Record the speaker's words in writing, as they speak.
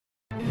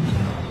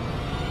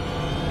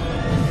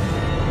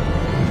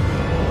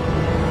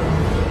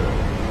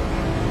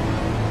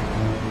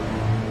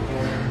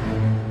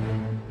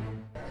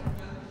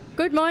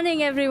Good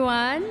morning,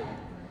 everyone.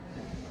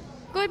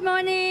 Good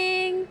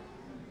morning.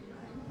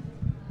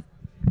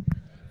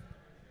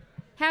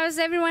 How's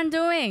everyone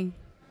doing?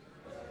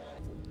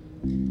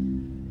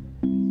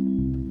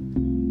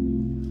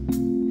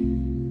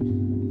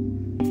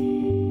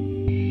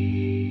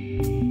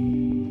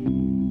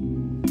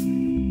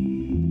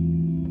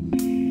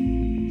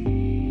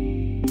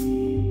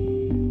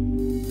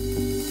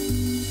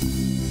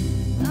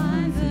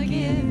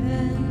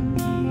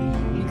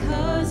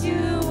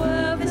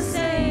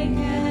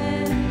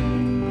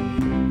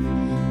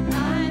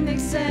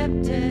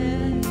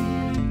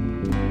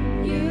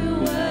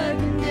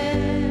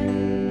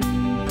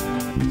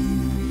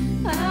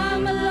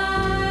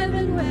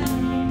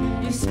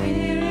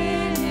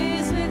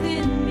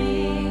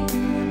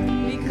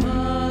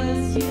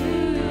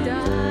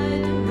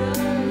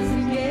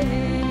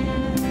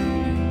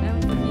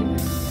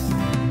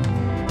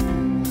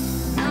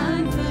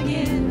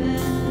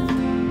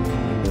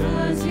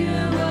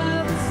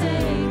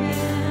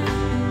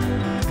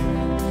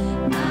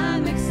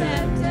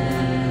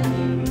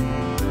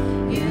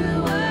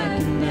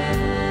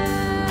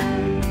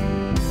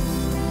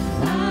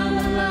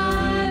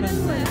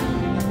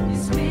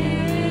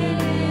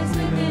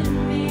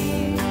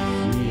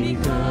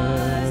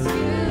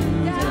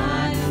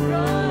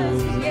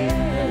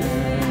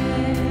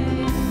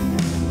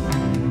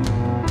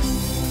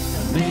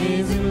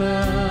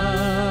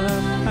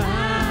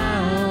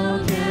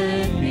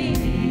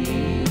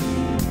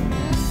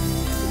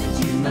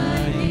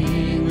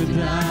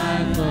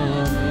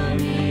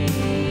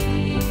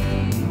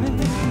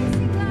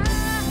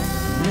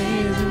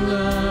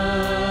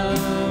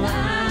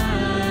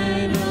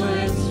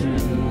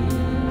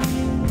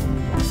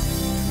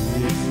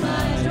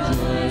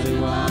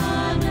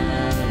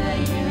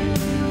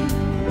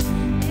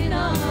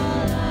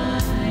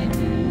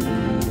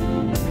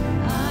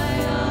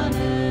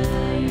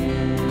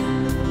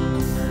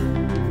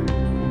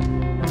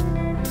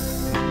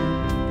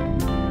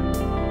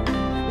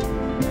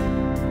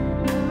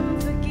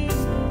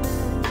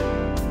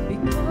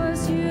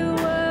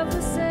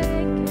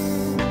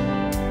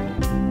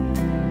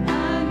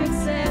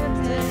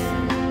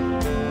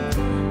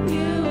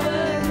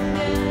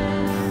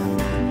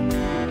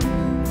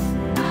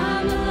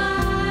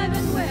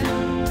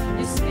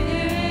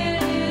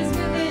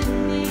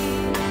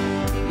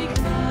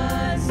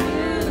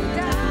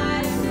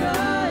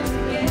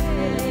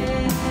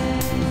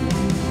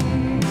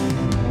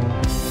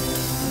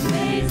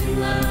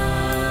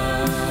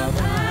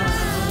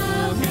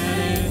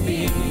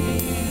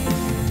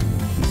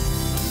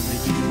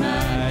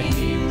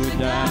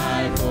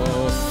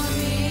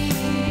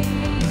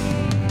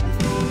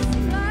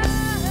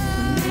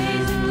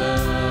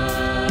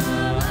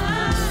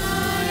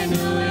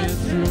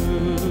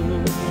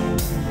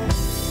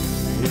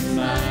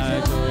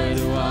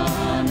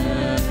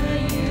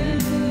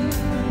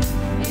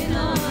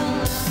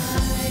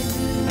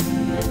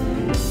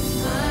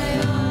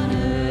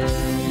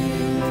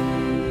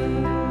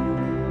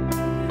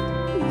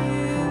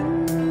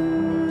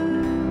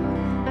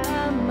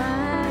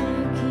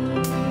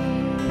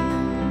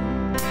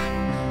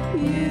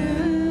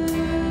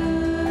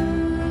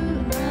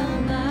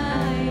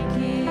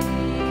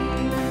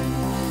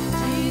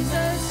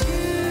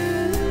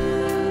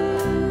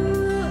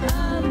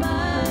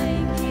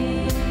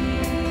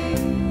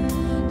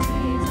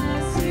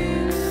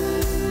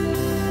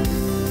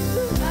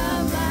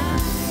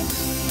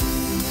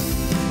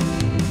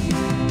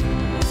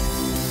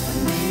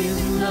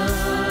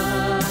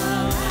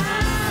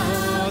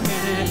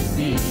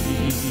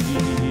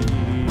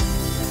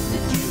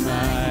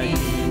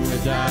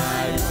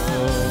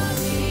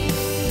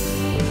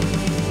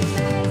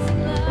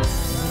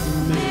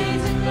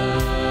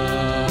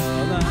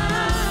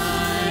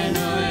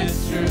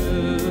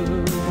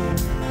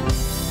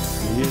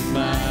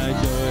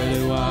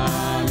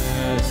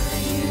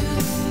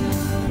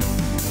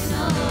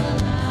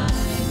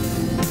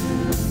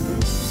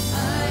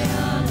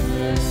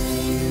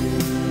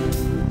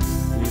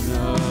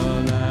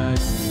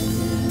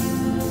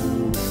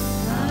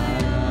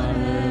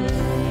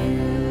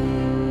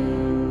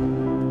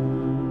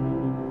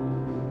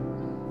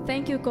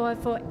 Thank you,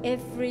 God, for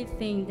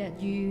everything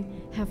that you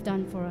have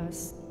done for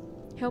us.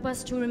 Help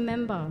us to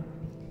remember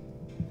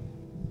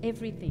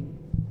everything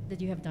that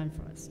you have done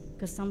for us,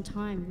 because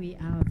sometimes we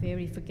are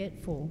very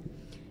forgetful.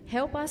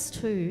 Help us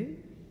to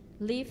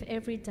live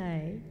every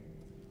day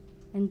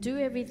and do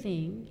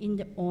everything in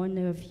the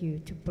honor of you,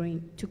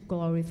 to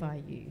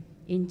glorify you.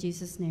 In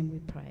Jesus' name we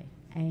pray.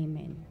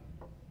 Amen.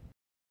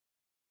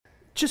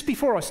 Just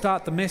before I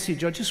start the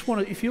message, I just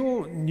want to, if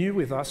you're new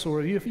with us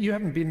or if you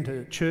haven't been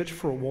to church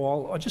for a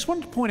while, I just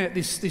wanted to point out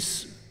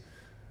this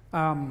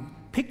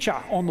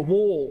picture on the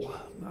wall.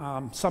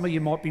 Some of you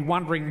might be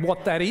wondering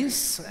what that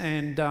is,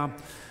 and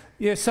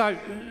so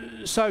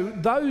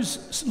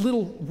those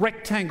little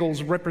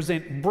rectangles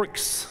represent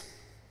bricks,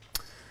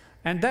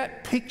 and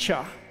that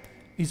picture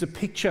is a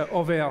picture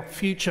of our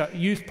future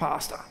youth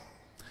pastor.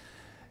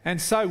 And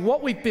so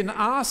what we've been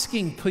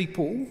asking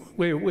people,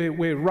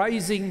 we're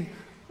raising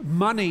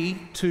money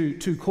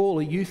to call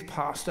a youth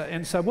pastor.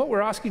 And so what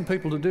we're asking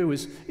people to do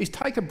is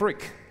take a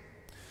brick,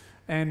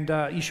 and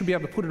you should be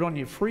able to put it on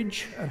your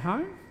fridge at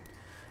home.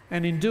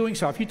 And in doing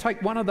so, if you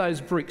take one of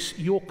those bricks,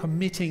 you're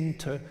committing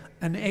to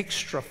an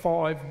extra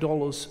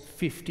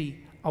 $5.50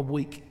 a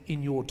week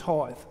in your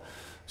tithe.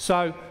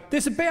 So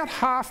there's about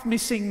half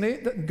missing there,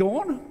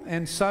 gone,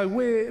 and so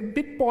we're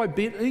bit by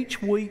bit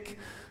each week.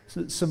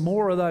 Some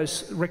more of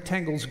those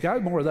rectangles go,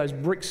 more of those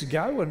bricks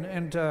go,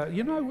 and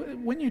you know,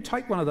 when you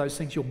take one of those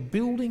things, you're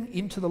building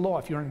into the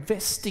life, you're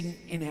investing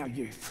in our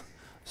youth.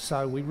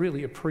 So we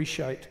really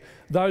appreciate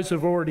those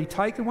who've already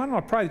taken one, and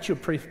I pray that you'll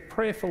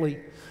prayerfully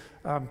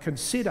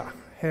consider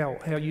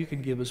how you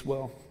can give as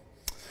well.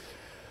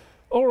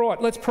 All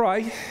right, let's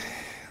pray.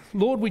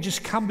 Lord, we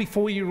just come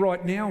before you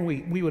right now, and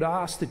we would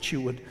ask that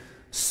you would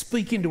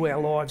speak into our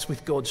lives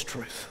with God's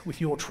truth, with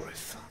your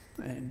truth.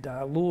 And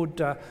Lord,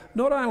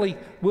 not only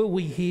will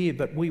we hear,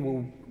 but we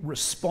will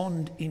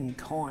respond in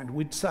kind.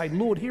 We'd say,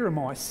 Lord, here am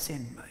I,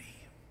 send me.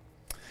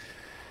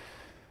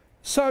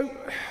 So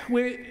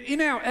we're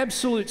in our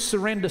Absolute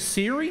Surrender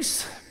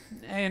series,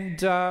 and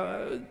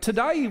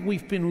today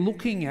we've been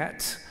looking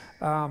at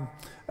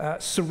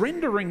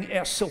surrendering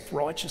our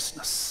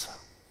self-righteousness.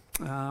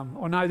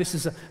 I know this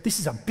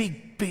is a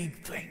big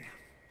thing,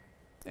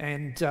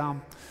 and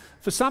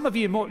for some of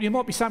you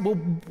might be saying, well,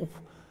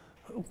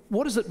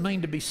 what does it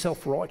mean to be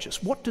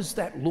self-righteous? What does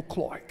that look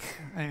like?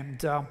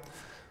 And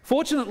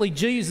fortunately,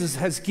 Jesus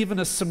has given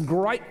us some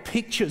great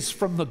pictures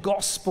from the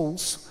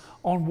Gospels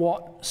on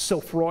what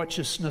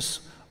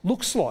self-righteousness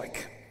looks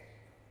like.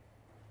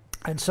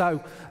 And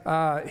so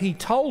he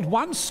told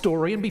one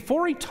story, and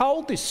before he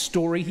told this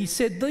story, he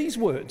said these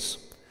words: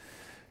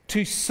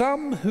 "To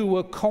some who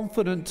were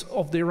confident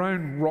of their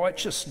own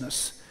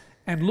righteousness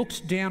and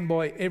looked down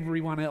by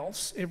everybody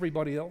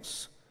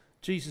else,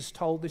 Jesus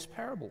told this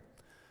parable.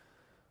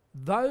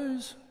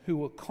 Those who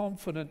were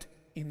confident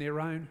in their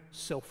own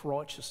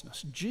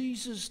self-righteousness."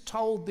 Jesus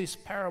told this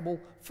parable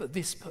for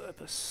this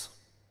purpose.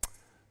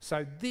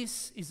 So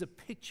this is a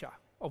picture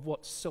of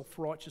what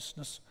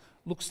self-righteousness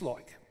looks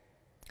like.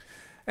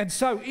 And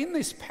so in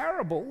this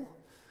parable,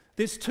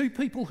 there's two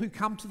people who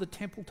come to the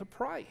temple to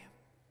pray.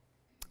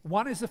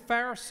 One is a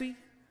Pharisee,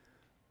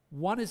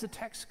 one is a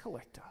tax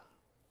collector.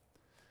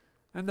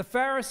 And the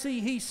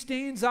Pharisee, he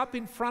stands up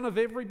in front of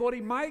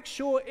everybody, makes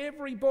sure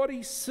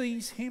everybody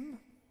sees him,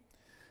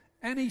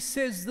 and he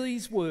says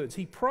these words,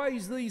 he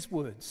prays these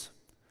words: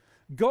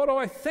 "God,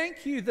 I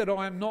thank you that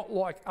I am not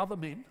like other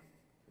men,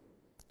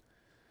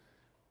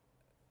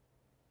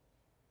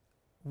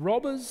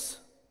 robbers,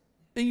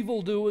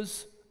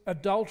 evildoers,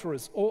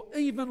 adulterers, or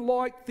even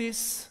like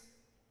this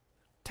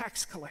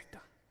tax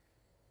collector.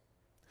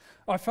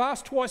 I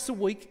fast twice a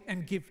week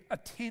and give a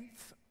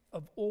tenth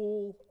of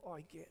all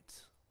I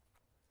get."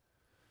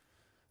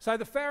 So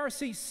the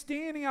Pharisee's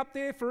standing up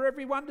there for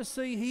everyone to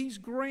see. He's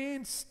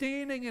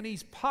grandstanding and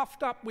he's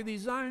puffed up with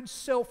his own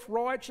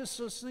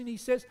self-righteousness, and he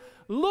says,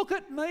 "Look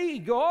at me,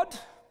 God.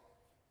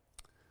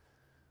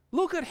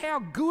 Look at how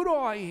good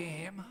I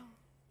am.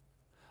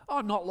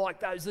 I'm not like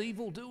those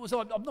evildoers.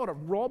 I'm not a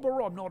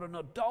robber. I'm not an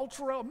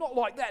adulterer. I'm not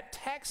like that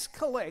tax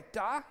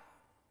collector.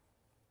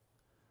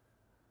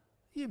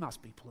 You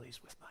must be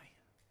pleased with me."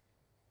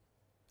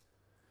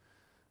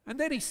 And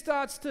then he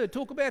starts to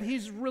talk about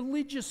his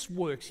religious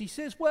works. He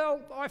says,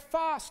 "Well, I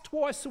fast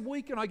twice a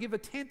week and I give a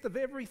tenth of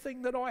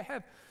everything that I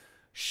have.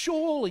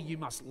 Surely you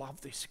must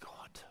love this,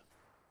 God.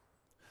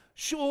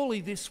 Surely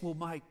this will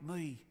make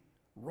me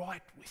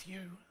right with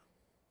you."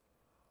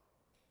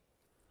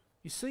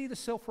 You see the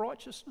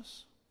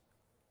self-righteousness?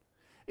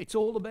 It's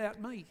all about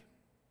me.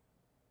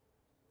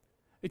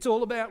 It's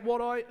all about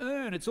what I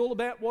earn. It's all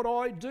about what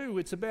I do.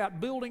 It's about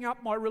building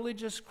up my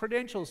religious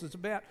credentials. It's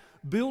about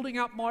building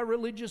up my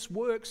religious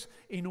works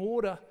in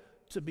order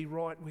to be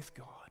right with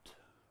God.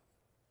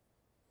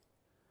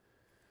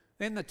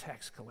 Then the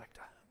tax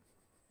collector.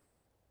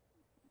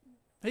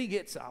 He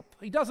gets up.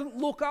 He doesn't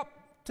look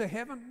up to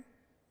heaven.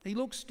 He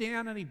looks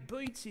down and he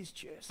beats his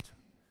chest.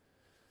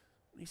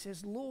 He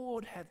says,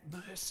 "Lord, have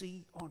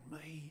mercy on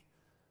me,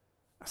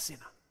 a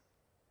sinner."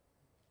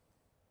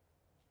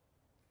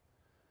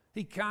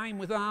 He came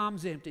with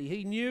arms empty.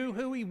 He knew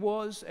who he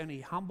was, and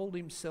he humbled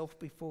himself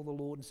before the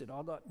Lord and said,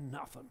 "I got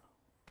nothing.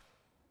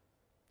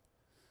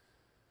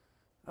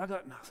 I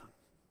got nothing.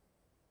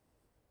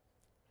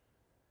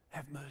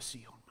 Have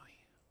mercy on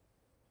me."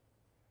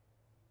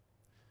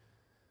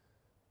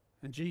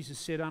 And Jesus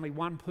said only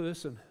one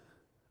person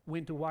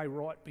went away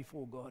right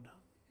before God.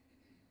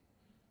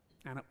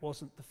 And it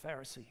wasn't the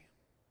Pharisee.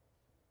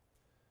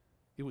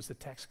 It was the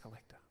tax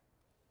collector.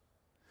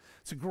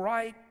 It's a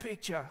great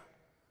picture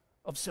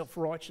of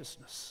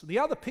self-righteousness. The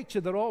other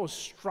picture that I was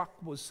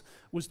struck was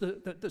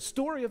the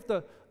story of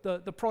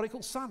the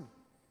prodigal son.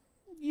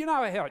 You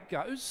know how it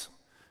goes.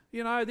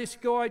 You know, this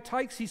guy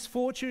takes his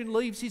fortune,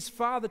 leaves his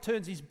father,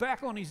 turns his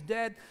back on his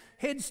dad,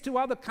 heads to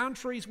other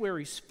countries where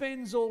he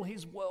spends all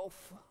his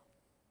wealth.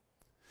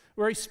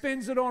 where he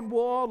spends it on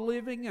wild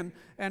living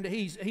and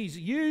he's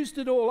used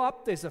it all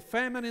up. There's a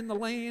famine in the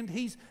land.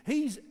 He's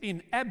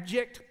in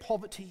abject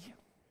poverty.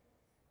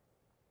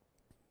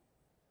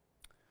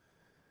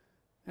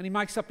 And he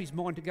makes up his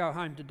mind to go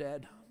home to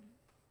Dad.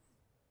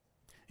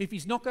 If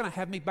he's not going to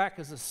have me back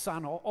as a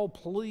son, I'll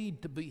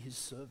plead to be his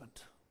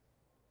servant.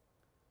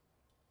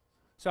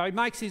 So he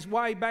makes his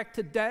way back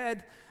to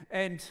Dad,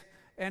 and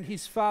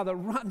his father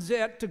runs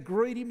out to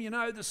greet him. You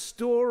know the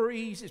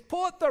story. He says,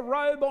 "Put the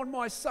robe on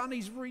my son,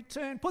 he's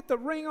returned. Put the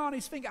ring on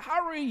his finger.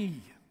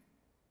 Hurry.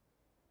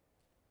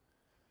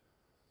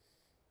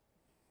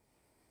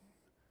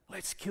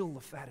 Let's kill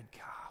the fatted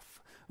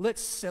calf.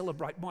 Let's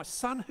celebrate. My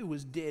son who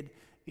was dead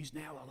is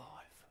now alive."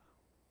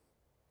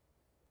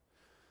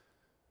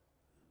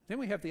 Then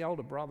we have the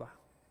older brother.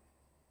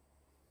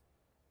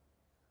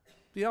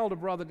 The older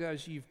brother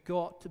goes, "You've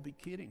got to be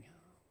kidding.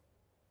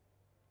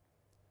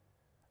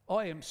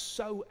 I am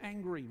so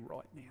angry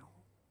right now.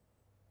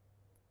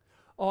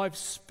 I've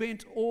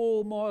spent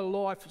all my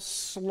life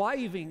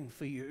slaving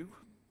for you,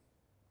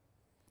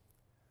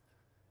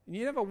 and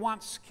you never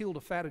once killed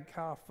a fatted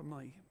calf for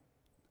me.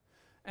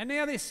 And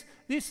now this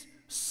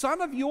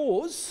son of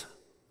yours,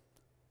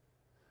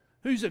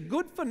 who's a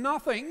good for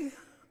nothing,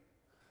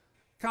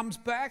 comes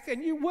back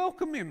and you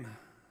welcome him.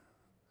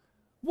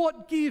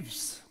 What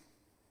gives?"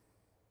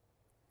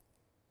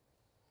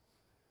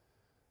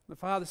 The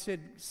father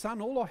said,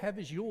 "Son, all I have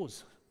is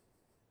yours.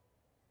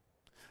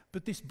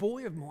 But this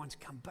boy of mine's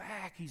come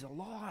back. He's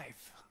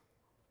alive."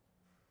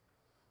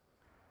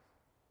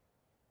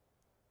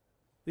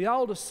 The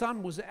older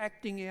son was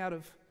acting out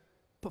of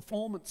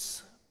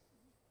performance.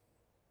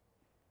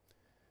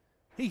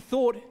 He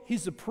thought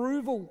his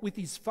approval with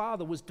his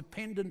father was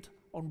dependent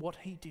on what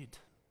he did.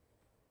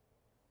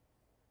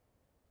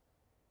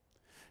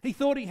 He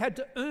thought he had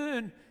to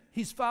earn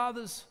his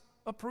father's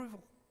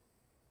approval.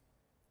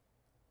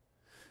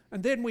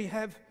 And then we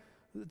have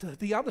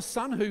the other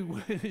son who,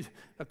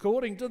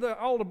 according to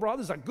the older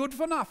brothers, are good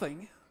for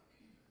nothing.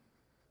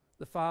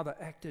 The father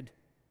acted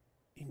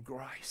in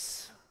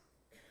grace.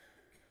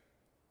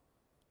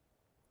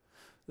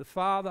 The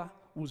father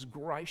was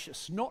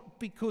gracious, not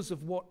because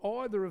of what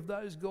either of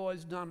those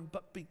guys done,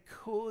 but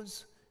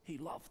because he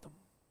loved them.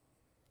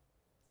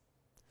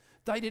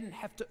 They didn't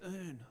have to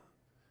earn.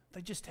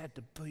 They just had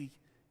to be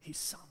his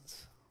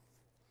sons.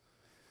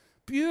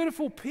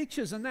 Beautiful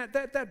pictures, and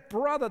that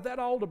brother, that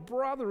older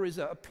brother, is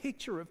a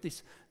picture of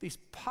this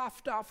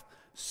puffed up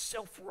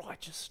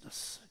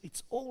self-righteousness.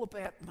 It's all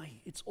about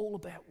me. It's all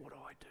about what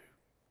I do.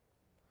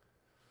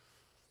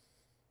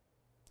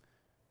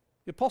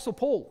 The Apostle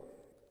Paul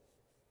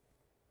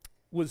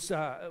was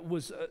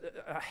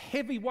a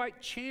heavyweight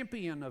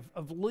champion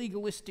of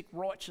legalistic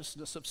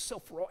righteousness, of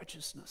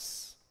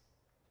self-righteousness.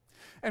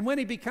 And when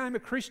he became a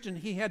Christian,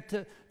 he had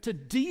to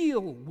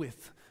deal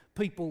with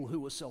people who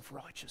were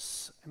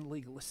self-righteous and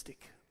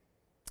legalistic.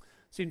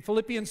 It's in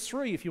Philippians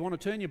 3. If you want to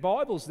turn your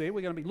Bibles there,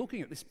 we're going to be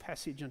looking at this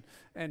passage.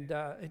 And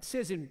it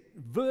says in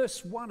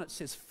verse 1, it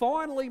says,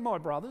 "Finally, my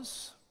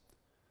brothers,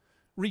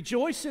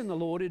 rejoice in the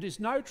Lord. It is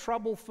no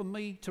trouble for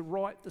me to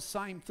write the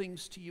same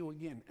things to you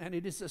again, and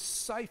it is a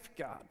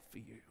safeguard for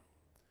you.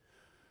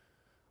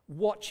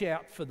 Watch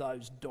out for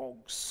those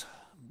dogs,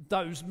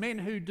 those men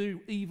who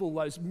do evil,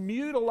 those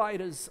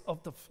mutilators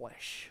of the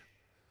flesh.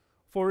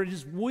 For it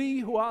is we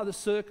who are the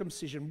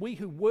circumcision, we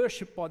who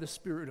worship by the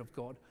Spirit of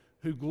God,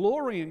 who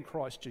glory in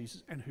Christ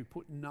Jesus, and who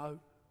put no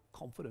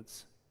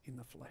confidence in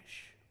the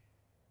flesh."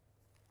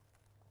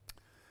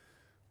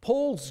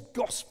 Paul's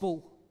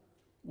gospel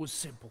was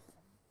simple.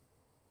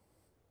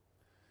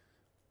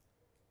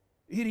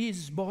 It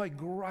is by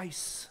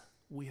grace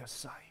we are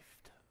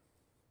saved.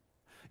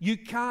 You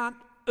can't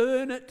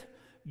earn it.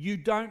 You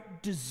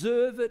don't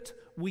deserve it.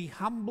 We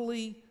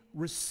humbly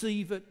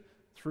receive it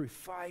through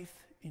faith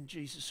in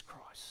Jesus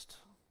Christ.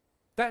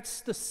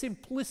 That's the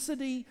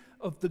simplicity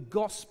of the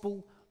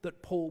gospel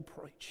that Paul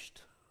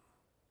preached.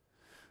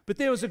 But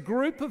there was a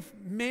group of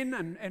men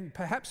and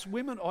perhaps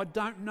women, I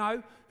don't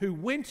know, who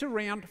went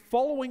around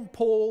following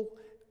Paul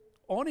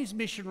on his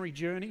missionary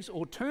journeys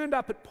or turned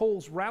up at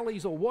Paul's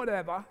rallies or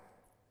whatever,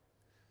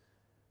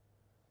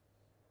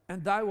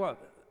 and they were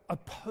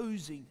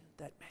opposing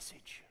that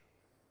message.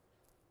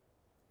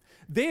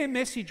 Their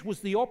message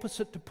was the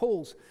opposite to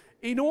Paul's.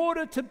 In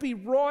order to be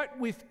right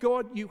with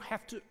God, you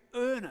have to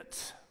earn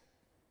it.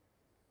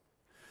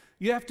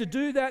 You have to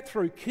do that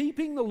through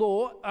keeping the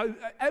law,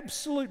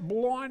 absolute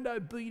blind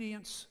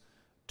obedience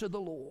to the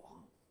law.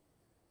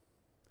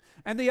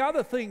 And the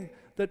other thing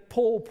that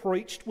Paul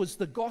preached was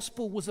the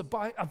gospel was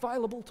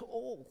available to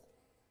all.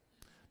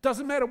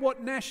 Doesn't matter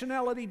what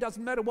nationality,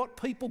 doesn't matter what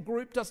people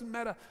group, doesn't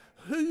matter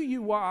who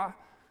you are,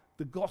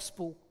 the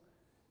gospel,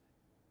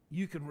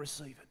 you can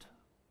receive it.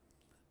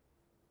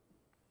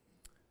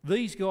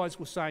 These guys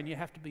were saying you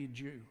have to be a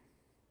Jew.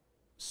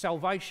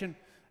 Salvation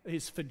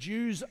is for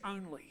Jews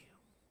only.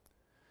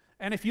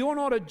 And if you're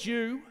not a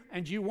Jew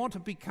and you want to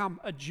become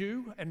a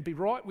Jew and be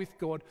right with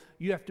God,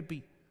 you have to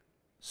be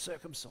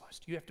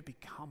circumcised. You have to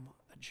become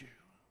a Jew.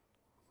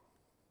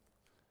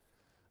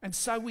 And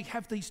so we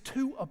have these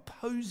two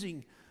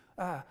opposing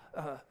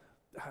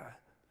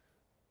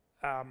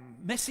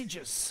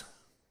messages.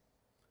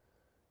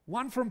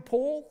 One from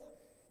Paul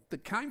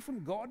that came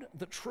from God,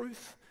 the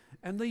truth,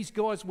 and these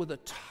guys were the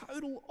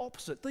total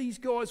opposite. These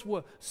guys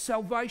were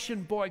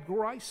salvation by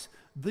grace.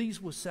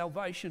 These were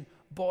salvation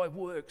by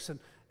works.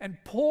 And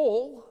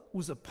Paul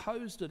was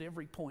opposed at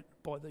every point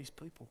by these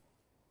people.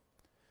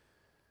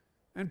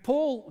 And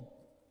Paul,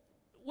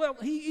 well,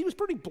 he was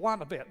pretty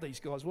blunt about these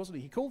guys, wasn't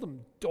he? He called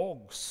them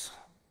dogs.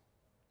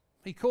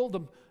 He called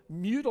them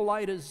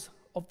mutilators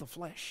of the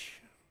flesh.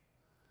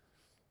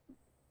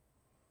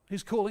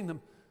 He's calling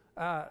them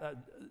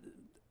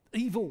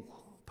evil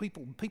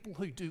people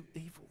who do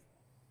evil.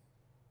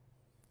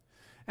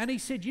 And he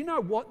said, you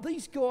know what?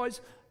 These guys,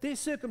 their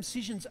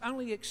circumcision's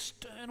only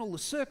external. The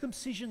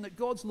circumcision that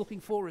God's looking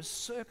for is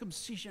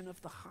circumcision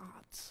of the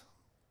heart.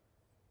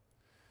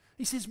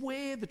 He says,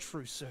 we're the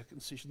true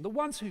circumcision, the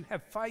ones who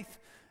have faith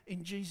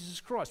in Jesus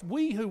Christ.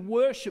 We who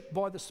worship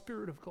by the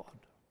Spirit of God.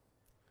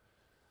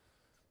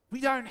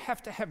 We don't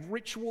have to have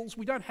rituals.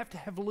 We don't have to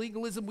have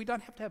legalism. We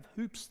don't have to have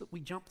hoops that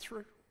we jump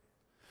through.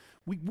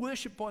 We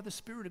worship by the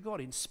Spirit of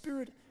God in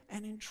spirit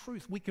and in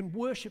truth. We can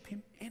worship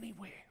Him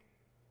anywhere.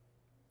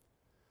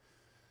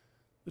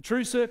 The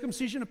true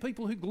circumcision are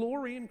people who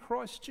glory in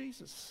Christ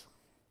Jesus.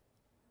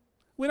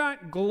 We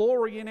don't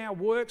glory in our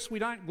works. We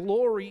don't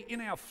glory in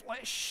our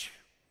flesh.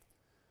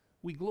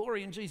 We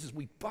glory in Jesus.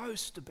 We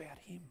boast about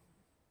Him.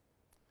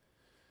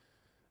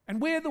 And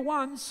we're the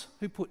ones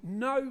who put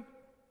no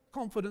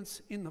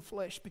confidence in the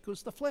flesh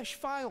because the flesh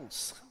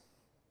fails.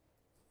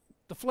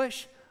 The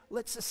flesh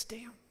lets us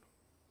down.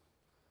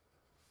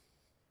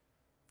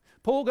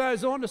 Paul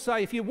goes on to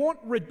say, if you want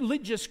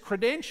religious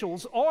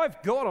credentials,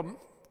 I've got them.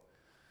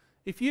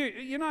 If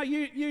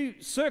you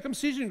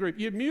circumcision group,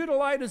 you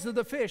mutilators of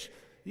the flesh,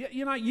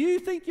 you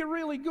think you're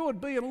really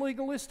good being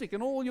legalistic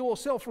and all your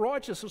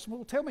self-righteousness.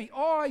 Well, tell me,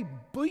 I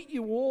beat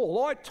you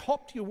all. I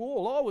topped you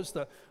all. I was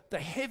the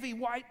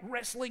heavyweight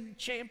wrestling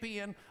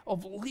champion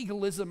of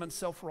legalism and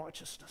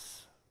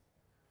self-righteousness.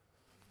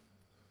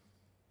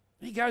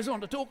 He goes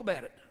on to talk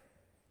about it.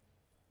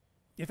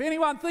 If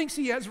anyone thinks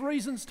he has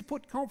reasons to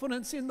put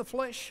confidence in the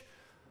flesh,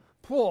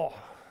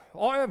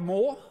 I have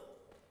more.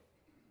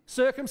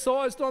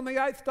 Circumcised on the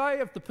 8th day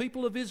of the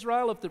people of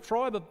Israel, of the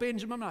tribe of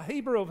Benjamin, a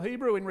Hebrew of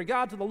Hebrew, in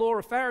regard to the law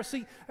of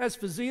Pharisee, as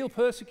for zeal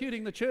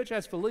persecuting the church,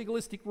 as for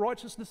legalistic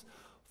righteousness,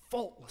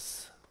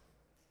 faultless.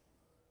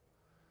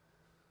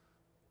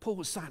 Paul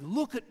was saying,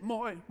 look at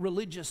my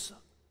religious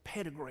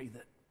pedigree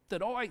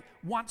that I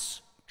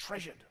once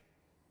treasured.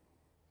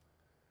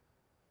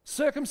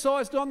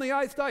 Circumcised on the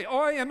 8th day.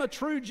 I am a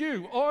true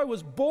Jew. I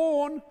was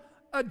born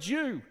a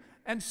Jew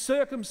and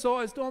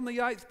circumcised on the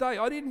 8th day.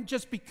 I didn't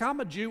just become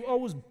a Jew, I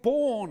was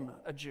born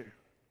a Jew.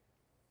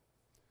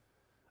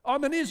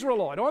 I'm an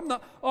Israelite.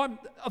 I'm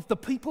of the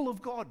people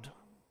of God.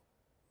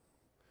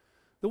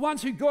 The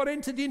ones who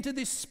entered into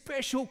this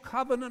special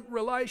covenant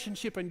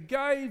relationship and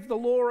gave the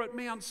law at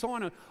Mount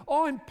Sinai.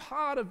 I'm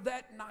part of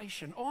that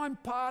nation. I'm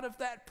part of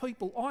that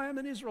people. I am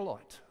an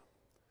Israelite.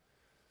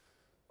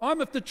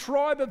 I'm of the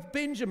tribe of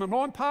Benjamin.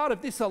 I'm part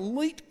of this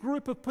elite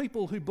group of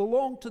people who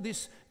belong to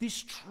this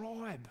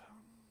tribe.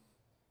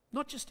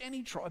 Not just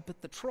any tribe,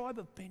 but the tribe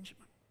of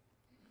Benjamin.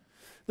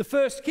 The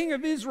first king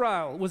of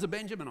Israel was a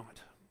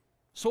Benjaminite,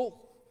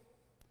 Saul.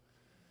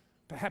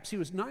 Perhaps he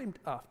was named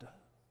after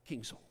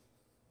King Saul.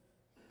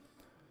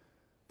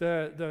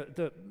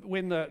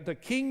 When the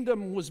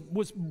kingdom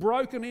was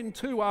broken in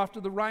two after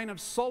the reign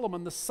of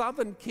Solomon, the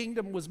southern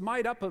kingdom was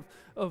made up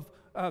of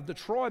the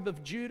tribe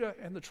of Judah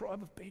and the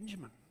tribe of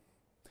Benjamin,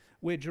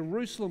 where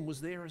Jerusalem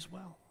was there as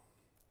well.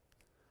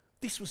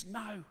 This was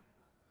no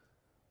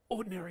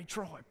ordinary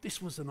tribe.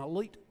 This was an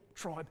elite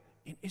tribe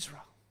in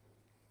Israel.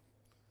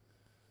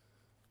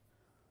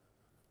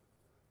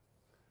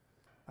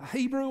 A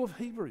Hebrew of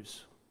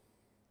Hebrews.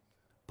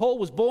 Paul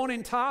was born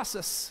in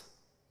Tarsus,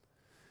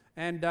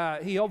 and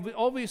he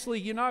obviously,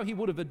 he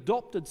would have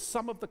adopted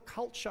some of the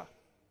culture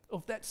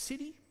of that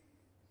city.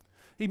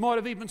 He might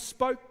have even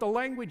spoke the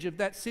language of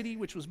that city,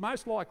 which was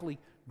most likely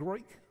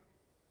Greek.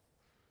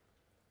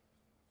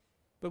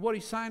 But what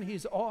he's saying here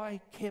is,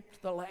 I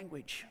kept the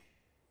language.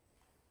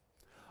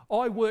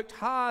 I worked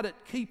hard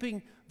at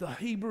keeping the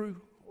Hebrew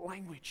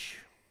language.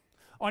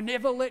 I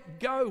never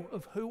let go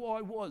of who I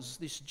was,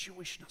 this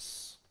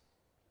Jewishness.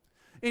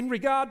 In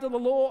regard to the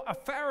law, a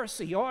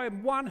Pharisee, I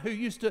am one who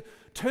used to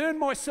turn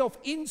myself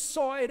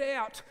inside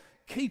out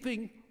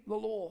keeping the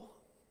law.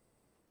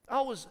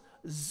 I was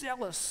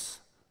zealous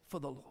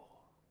for the law.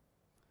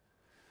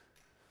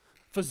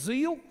 For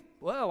zeal,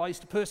 well, I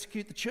used to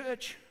persecute the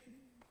church.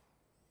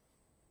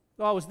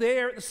 I was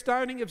there at the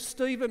stoning of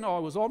Stephen. I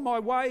was on my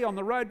way on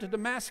the road to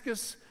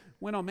Damascus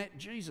when I met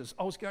Jesus.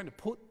 I was going to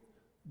put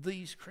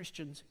these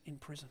Christians in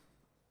prison.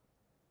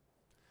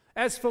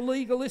 As for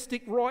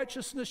legalistic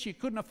righteousness, you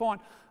couldn't find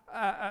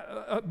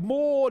a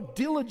more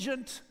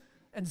diligent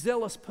and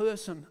zealous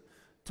person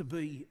to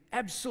be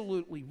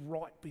absolutely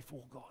right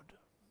before God.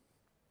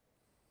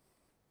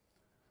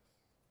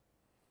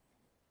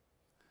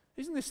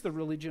 Isn't this the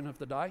religion of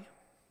the day?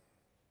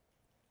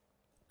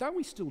 Don't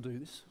we still do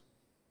this?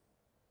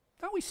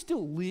 Don't we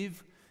still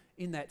live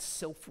in that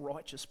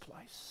self-righteous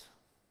place?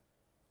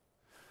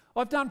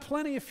 I've done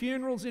plenty of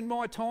funerals in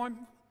my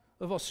time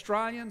of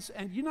Australians,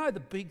 and you know the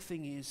big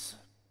thing is,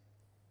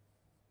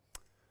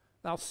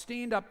 they'll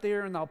stand up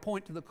there and they'll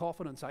point to the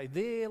coffin and say,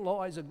 there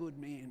lies a good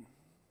man.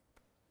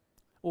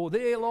 Or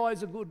there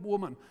lies a good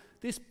woman.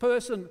 This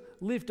person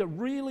lived a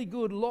really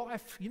good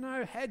life, you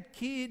know, had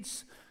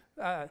kids,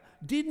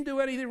 didn't do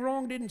anything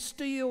wrong, didn't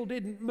steal,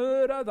 didn't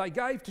murder, they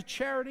gave to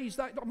charities.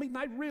 They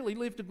really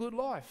lived a good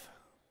life.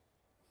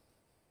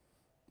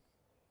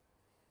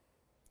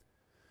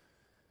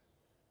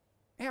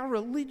 Our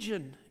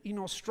religion in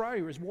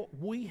Australia is what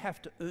we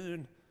have to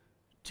earn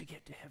to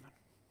get to heaven.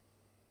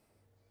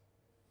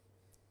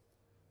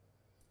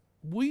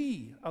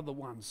 We are the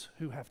ones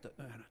who have to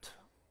earn it.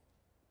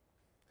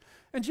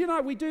 And you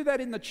know, we do that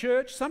in the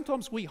church.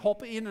 Sometimes we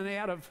hop in and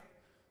out of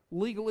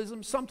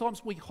legalism.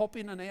 Sometimes we hop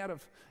in and out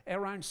of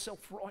our own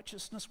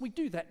self-righteousness. We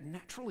do that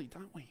naturally,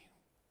 don't we?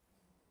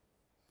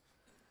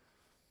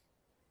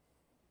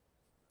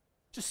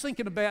 Just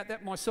thinking about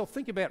that myself,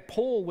 think about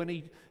Paul when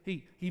he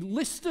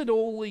listed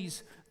all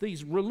these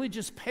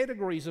religious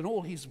pedigrees and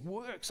all his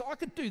works. I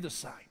could do the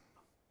same.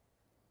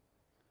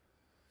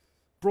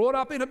 Brought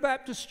up in a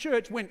Baptist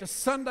church, went to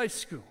Sunday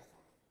school,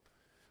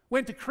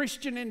 went to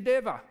Christian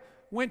Endeavour,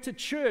 went to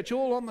church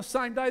all on the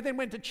same day, then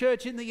went to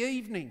church in the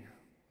evening.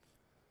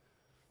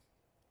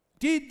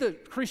 Did the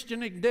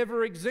Christian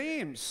Endeavour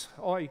exams.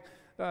 I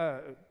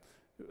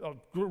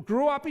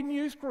grew up in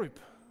youth group.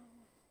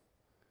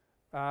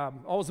 I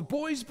was a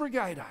boys'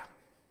 brigader.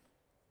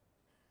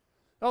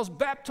 I was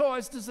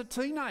baptised as a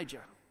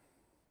teenager.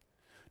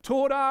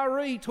 Taught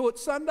RE, taught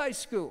Sunday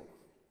school.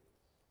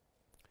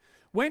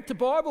 Went to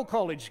Bible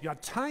college,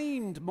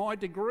 attained my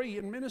degree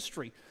in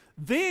ministry.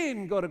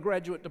 Then got a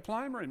graduate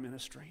diploma in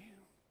ministry.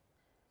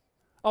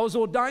 I was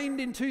ordained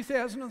in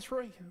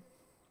 2003.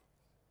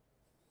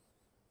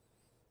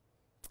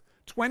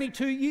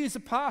 22 years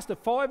of pastor.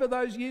 5 of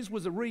those years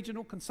was a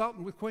regional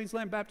consultant with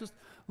Queensland Baptist,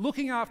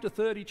 looking after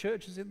 30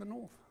 churches in the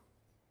north.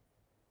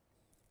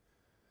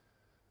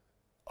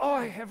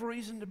 I have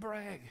reason to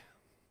brag.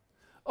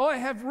 I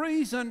have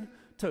reason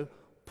to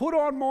put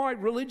on my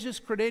religious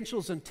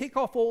credentials and tick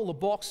off all the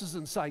boxes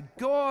and say,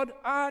 God,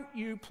 aren't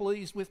you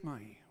pleased with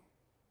me?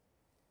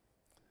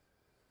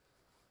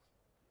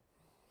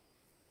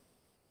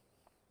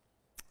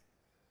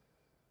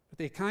 But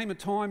there came a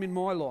time in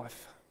my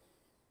life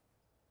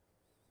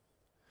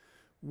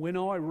when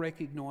I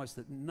recognised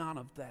that none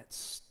of that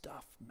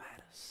stuff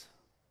matters.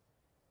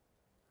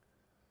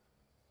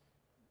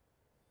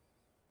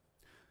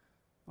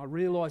 I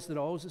realised that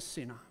I was a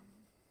sinner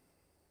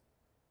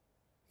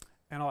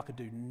and I could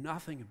do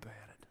nothing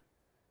about it,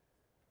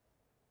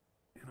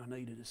 and I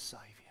needed a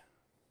saviour.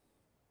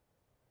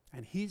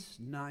 And his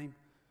name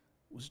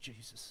was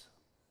Jesus.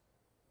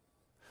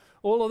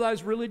 All of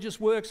those religious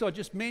works I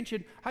just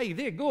mentioned, hey,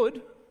 they're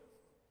good.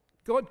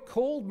 God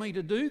called me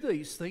to do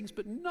these things,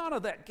 but none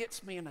of that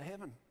gets me into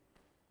heaven.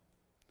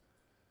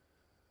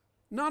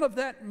 None of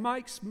that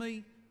makes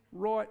me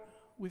right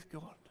with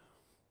God.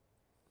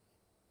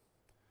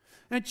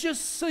 And it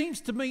just seems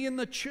to me in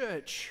the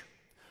church,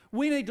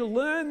 we need to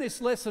learn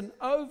this lesson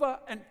over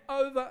and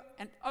over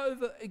and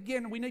over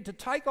again. We need to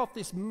take off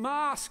this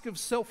mask of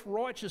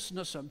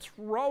self-righteousness and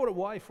throw it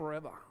away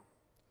forever.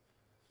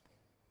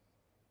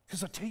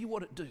 Because I tell you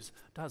what it does.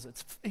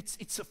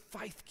 It's a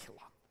faith killer.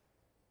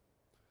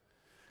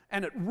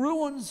 And it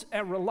ruins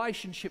our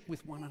relationship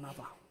with one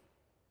another.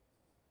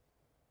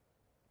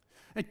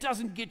 It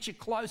doesn't get you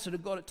closer to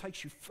God, it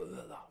takes you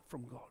further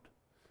from God.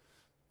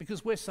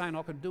 Because we're saying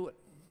I can do it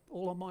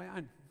all on my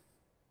own.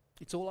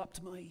 It's all up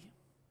to me.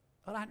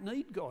 I don't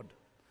need God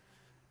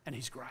and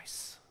his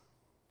grace.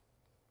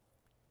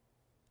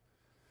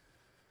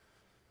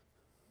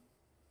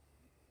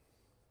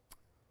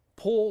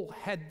 Paul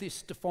had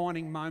this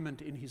defining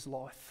moment in his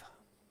life.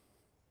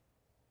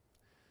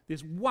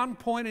 There's one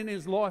point in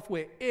his life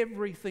where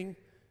everything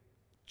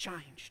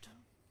changed.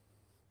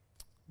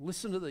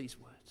 Listen to these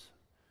words.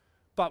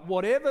 But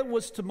whatever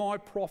was to my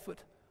profit,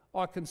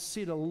 I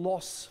consider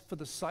loss for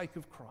the sake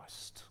of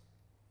Christ.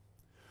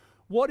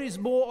 What is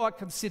more, I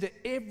consider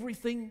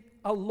everything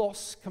a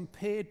loss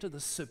compared to the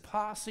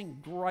surpassing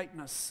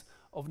greatness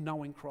of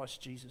knowing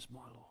Christ Jesus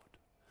my Lord,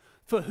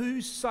 for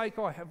whose sake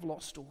I have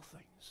lost all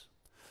things.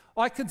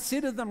 I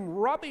consider them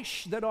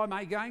rubbish that I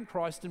may gain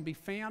Christ and be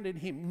found in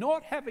him,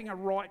 not having a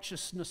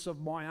righteousness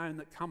of my own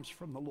that comes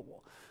from the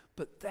law,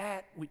 but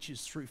that which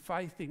is through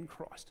faith in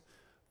Christ,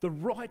 the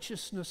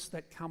righteousness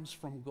that comes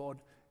from God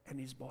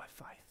and is by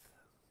faith.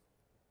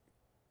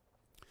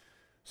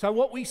 So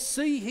what we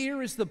see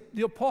here is the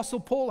Apostle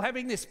Paul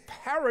having this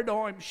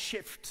paradigm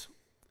shift,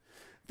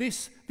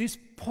 this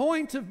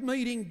point of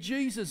meeting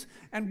Jesus.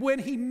 And when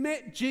he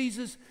met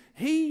Jesus,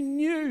 he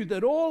knew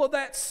that all of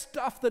that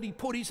stuff that he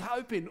put his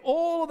hope in,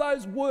 all of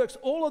those works,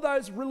 all of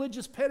those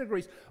religious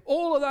pedigrees,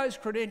 all of those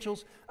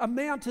credentials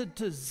amounted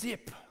to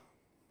zip.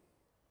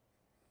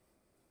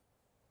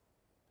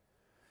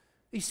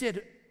 He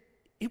said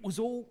it was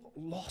all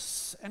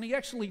loss. And he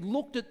actually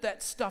looked at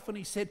that stuff and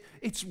he said,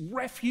 it's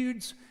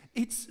refuse,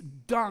 it's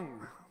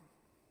dung.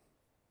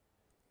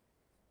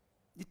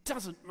 It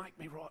doesn't make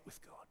me right with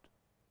God.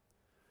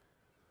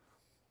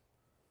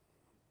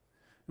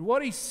 And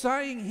what he's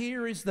saying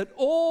here is that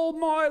all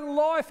my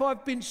life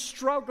I've been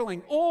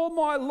struggling. All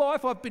my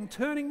life I've been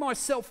turning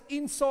myself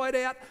inside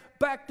out,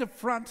 back to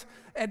front.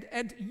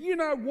 And you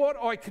know what?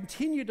 I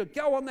continue to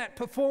go on that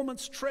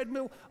performance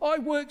treadmill. I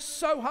worked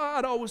so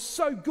hard. I was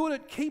so good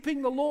at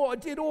keeping the law. I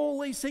did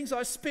all these things.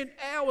 I spent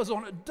hours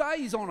on it,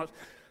 days on it,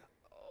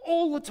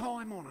 all the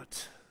time on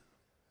it.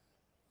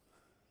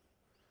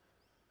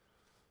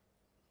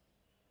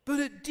 But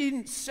it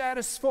didn't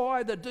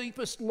satisfy the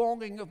deepest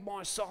longing of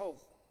my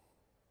soul.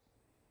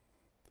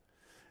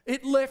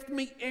 It left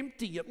me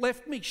empty. It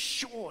left me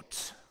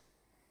short.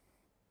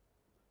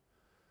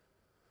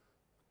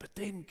 But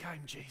then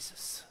came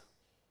Jesus.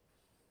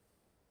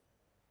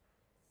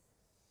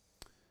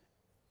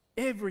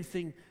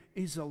 Everything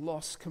is a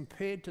loss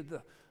compared to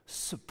the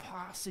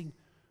surpassing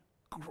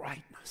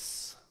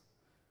greatness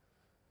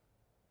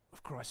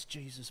of Christ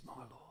Jesus, my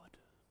Lord.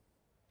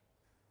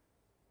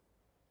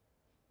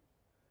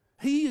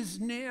 He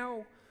is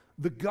now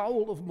the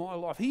goal of my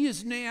life. He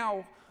is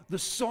now the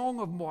song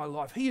of my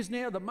life. He is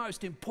now the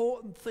most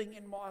important thing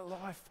in my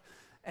life.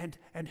 And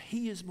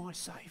He is my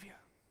Saviour.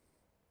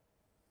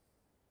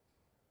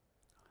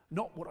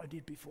 Not what I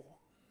did before.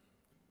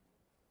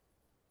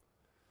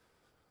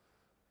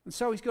 And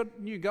so he's got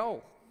a new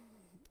goal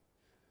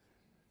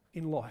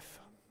in life.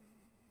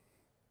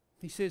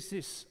 He says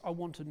this, I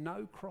want to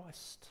know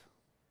Christ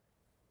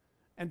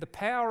and the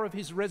power of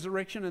his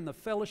resurrection and the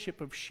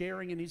fellowship of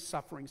sharing in his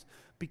sufferings,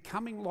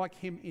 becoming like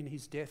him in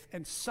his death,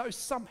 and so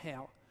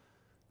somehow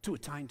to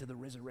attain to the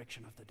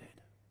resurrection of the dead,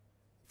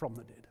 from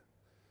the dead.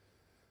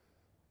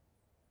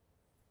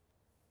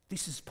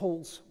 This is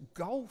Paul's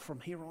goal from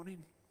here on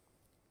in.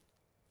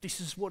 This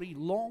is what he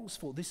longs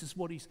for. This is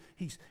what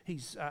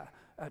he's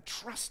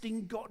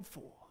trusting God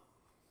for.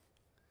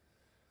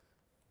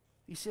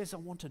 He says, I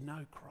want to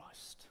know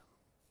Christ.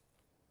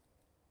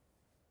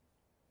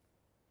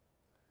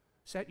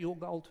 Is that your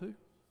goal too?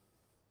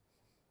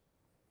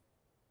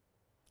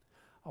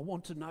 I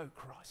want to know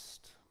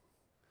Christ.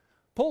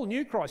 Paul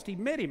knew Christ. He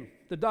met him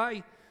the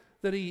day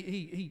that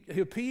he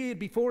appeared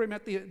before him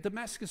at the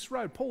Damascus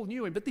Road. Paul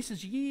knew him, but this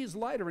is years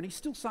later and he's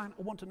still saying,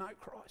 I want to know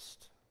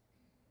Christ.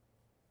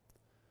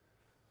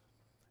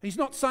 He's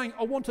not saying,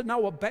 I want to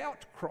know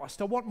about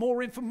Christ. I want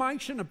more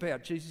information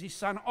about Jesus. He's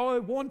saying, I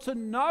want to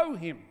know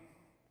him.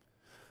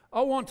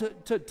 I want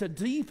to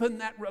deepen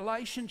that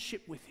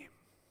relationship with him.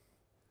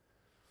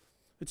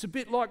 It's a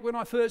bit like when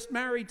I first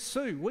married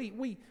Sue.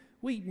 We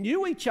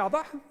knew each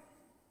other.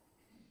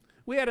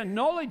 We had a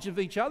knowledge of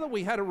each other.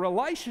 We had a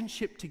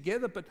relationship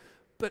together.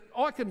 But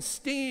I can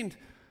stand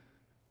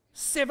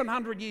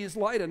 700 years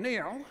later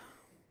now,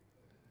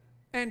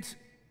 and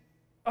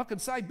I can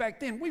say back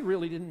then we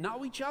really didn't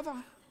know each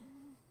other.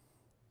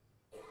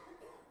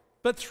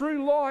 But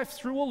through life,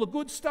 through all the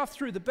good stuff,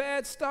 through the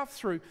bad stuff,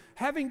 through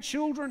having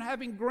children,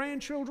 having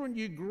grandchildren,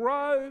 you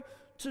grow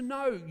to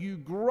know. You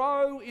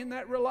grow in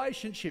that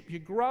relationship. You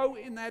grow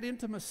in that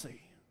intimacy.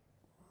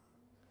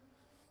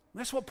 And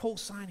that's what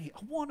Paul's saying here.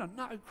 I want to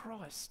know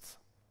Christ.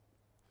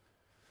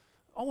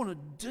 I want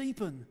to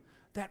deepen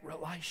that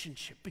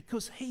relationship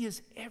because he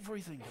is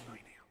everything to me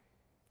now.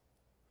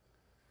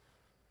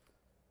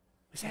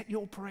 Is that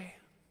your prayer?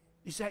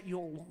 Is that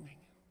your longing?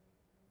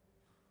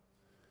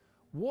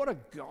 What a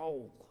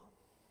goal.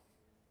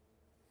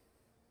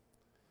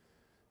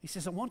 He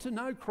says, I want to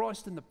know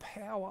Christ and the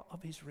power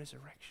of his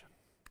resurrection.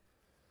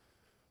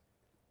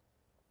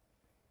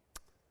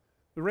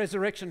 The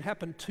resurrection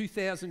happened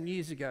 2,000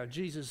 years ago.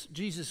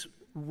 Jesus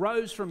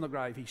rose from the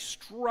grave. He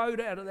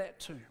strode out of that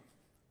tomb.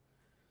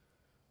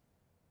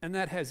 And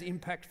that has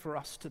impact for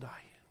us today.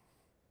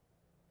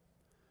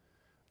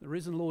 The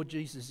risen Lord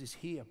Jesus is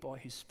here by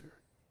his Spirit.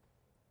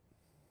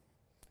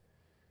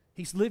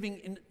 He's living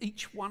in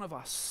each one of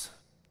us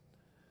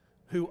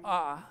who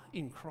are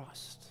in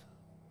Christ.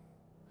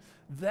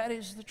 That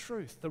is the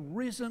truth. The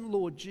risen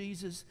Lord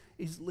Jesus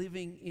is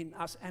living in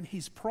us, and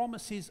his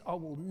promise is, I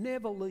will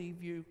never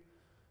leave you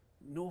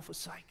nor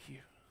forsake you.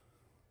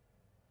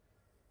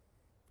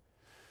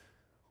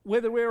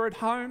 Whether we're at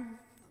home,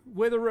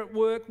 whether we're at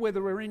work,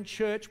 whether we're in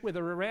church,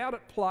 whether we're out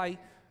at play,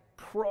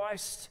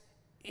 Christ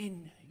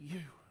in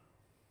you.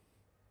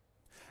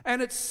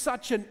 And it's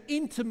such an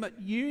intimate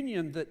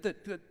union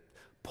that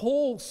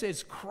Paul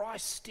says,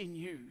 Christ in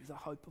you, the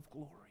hope of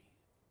glory.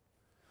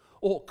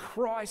 Or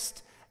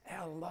Christ,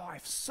 our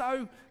life.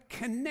 So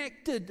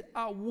connected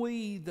are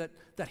we that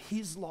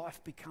his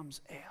life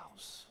becomes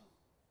ours.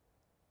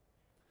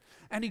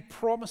 And he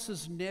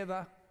promises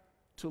never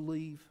to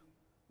leave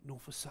nor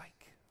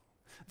forsake.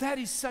 That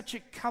is such a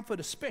comfort,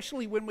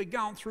 especially when we're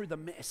going through the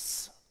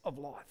mess of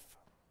life.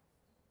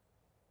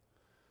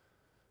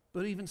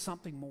 But even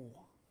something more.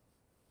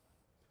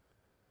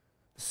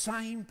 The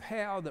same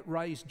power that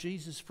raised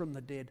Jesus from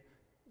the dead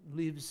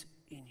lives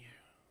in you.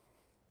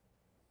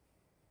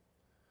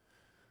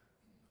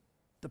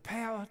 the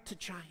power to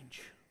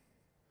change,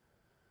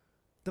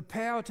 the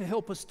power to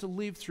help us to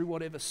live through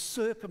whatever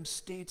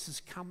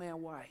circumstances come our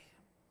way.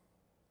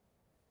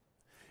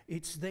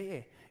 It's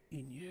there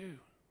in you.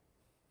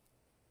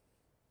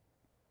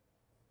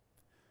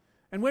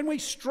 And when we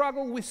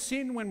struggle with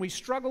sin, when we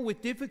struggle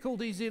with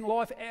difficulties in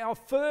life, our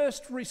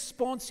first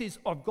response is,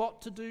 I've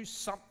got to do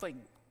something.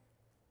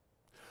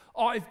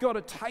 I've got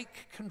to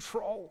take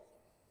control.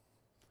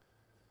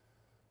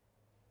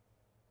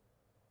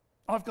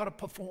 I've got to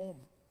perform.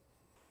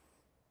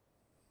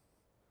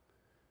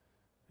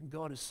 And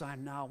God is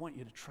saying, no, I want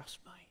you to trust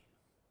me.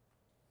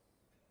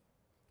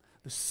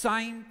 The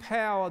same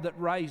power that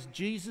raised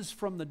Jesus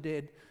from the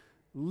dead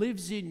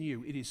lives in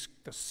you. It is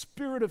the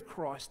Spirit of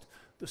Christ,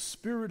 the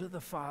Spirit of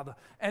the Father,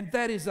 and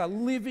that is a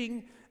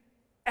living,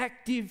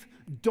 active,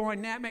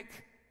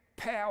 dynamic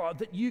power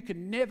that you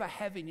can never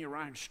have in your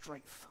own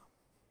strength.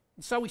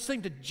 And so we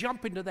seem to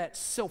jump into that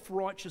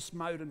self-righteous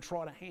mode and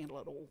try to handle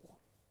it all.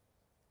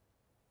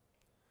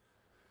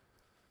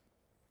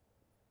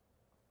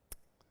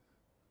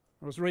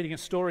 I was reading a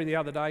story the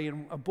other day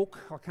in a book.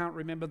 I can't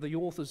remember the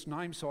author's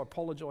name, so I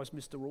apologise,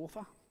 Mr.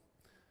 Author.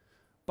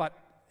 But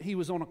he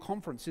was on a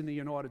conference in the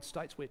United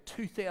States where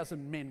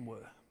 2,000 men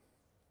were.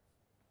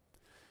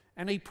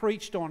 And he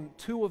preached on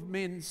two of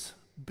men's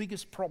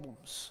biggest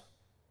problems: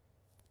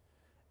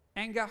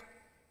 anger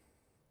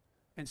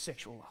and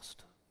sexual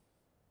lust.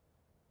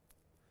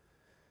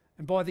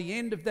 And by the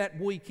end of that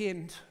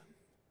weekend,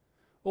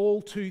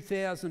 all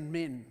 2,000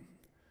 men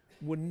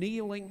were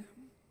kneeling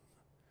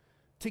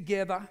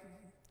together,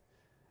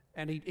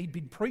 and he'd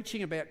been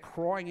preaching about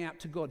crying out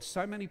to God.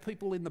 So many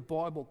people in the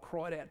Bible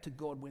cried out to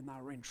God when they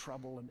were in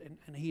trouble,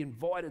 and he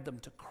invited them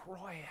to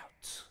cry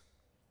out.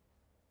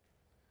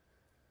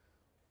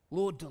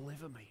 Lord,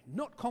 deliver me.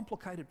 Not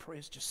complicated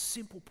prayers, just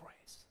simple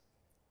prayers.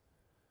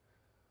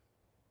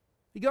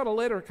 He got a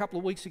letter a couple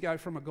of weeks ago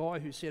from a guy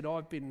who said,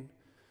 I've been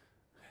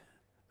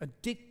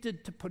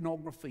addicted to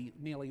pornography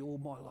nearly all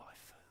my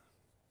life.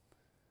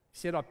 He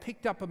said, I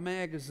picked up a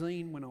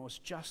magazine when I was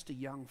just a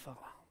young fella,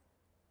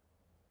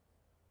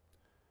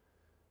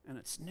 and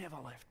it's never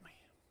left me.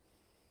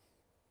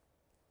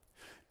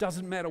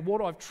 Doesn't matter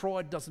what I've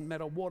tried, doesn't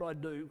matter what I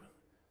do,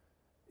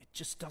 it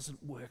just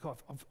doesn't work.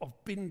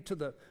 I've been to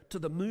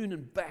the moon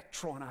and back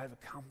trying to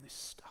overcome this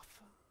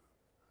stuff.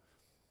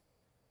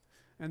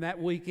 And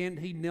that weekend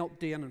he knelt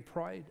down and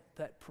prayed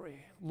that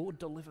prayer, Lord,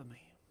 deliver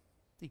me.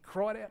 He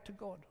cried out to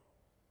God.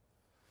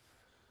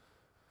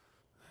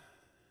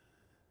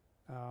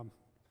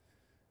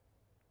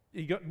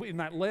 He got in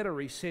that letter.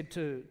 He said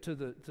to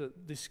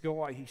this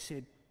guy, he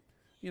said,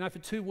 you know, for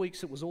 2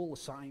 weeks it was all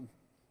the same.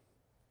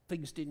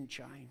 Things didn't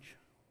change.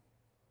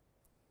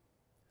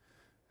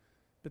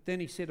 But then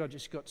he said, I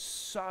just got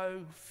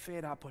so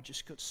fed up, I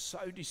just got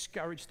so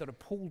discouraged that I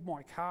pulled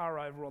my car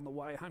over on the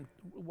way home,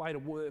 way to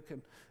work,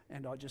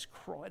 and I just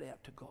cried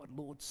out to God,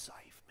 Lord, save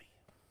me.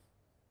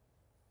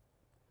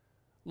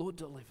 Lord,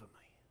 deliver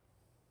me.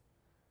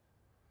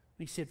 And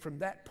he said from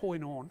that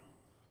point on,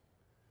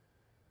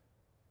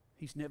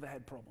 he's never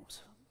had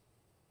problems.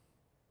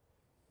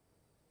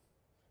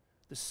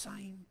 The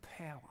same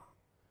power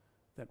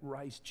that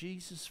raised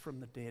Jesus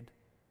from the dead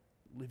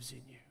lives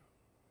in you.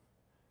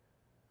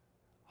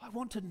 I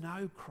want to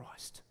know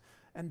Christ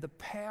and the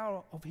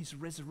power of his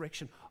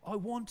resurrection. I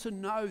want to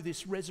know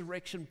this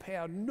resurrection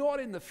power,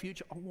 not in the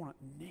future. I want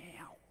it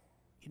now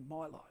in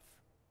my life.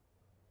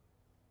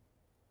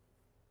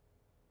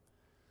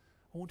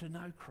 I want to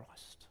know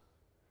Christ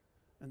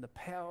and the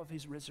power of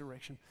his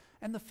resurrection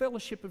and the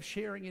fellowship of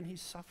sharing in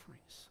his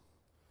sufferings.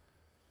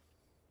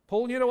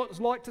 Paul knew what it was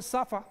like to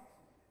suffer.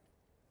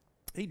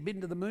 He'd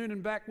been to the moon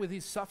and back with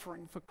his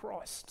suffering for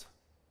Christ.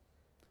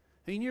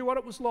 He knew what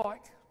it was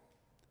like.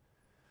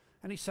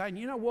 And he's saying,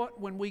 you know what,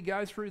 when we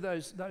go through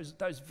those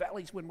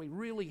valleys, when we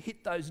really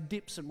hit those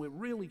dips and we're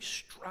really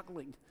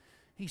struggling,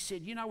 he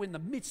said, you know, in the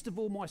midst of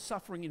all my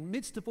suffering, in the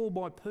midst of all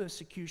my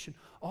persecution,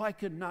 I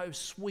can know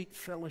sweet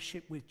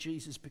fellowship with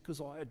Jesus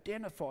because I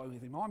identify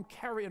with him. I'm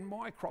carrying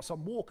my cross,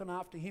 I'm walking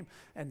after him,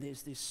 and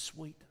there's this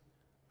sweet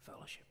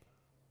fellowship.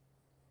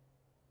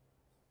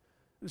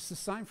 It's the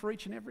same for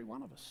each and every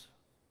one of us.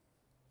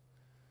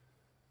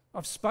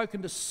 I've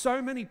spoken to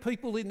so many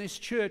people in this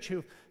church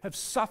who have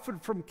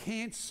suffered from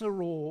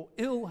cancer or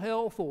ill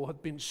health or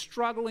have been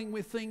struggling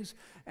with things,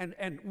 and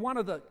one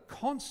of the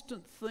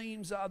constant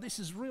themes are, this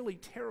is really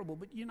terrible,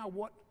 but you know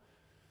what?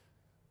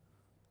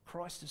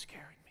 Christ has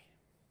carried me.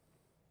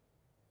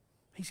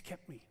 He's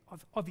kept me.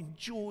 I've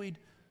enjoyed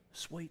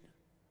sweet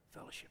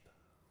fellowship.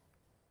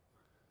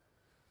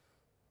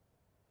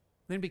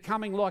 Then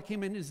becoming like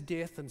him in his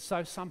death, and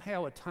so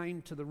somehow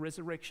attained to the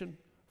resurrection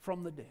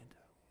from the dead.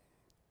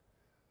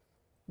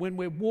 When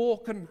we're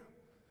walking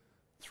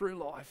through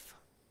life,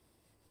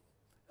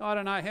 I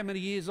don't know how many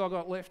years I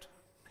got left.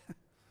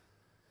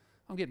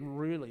 I'm getting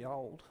really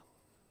old.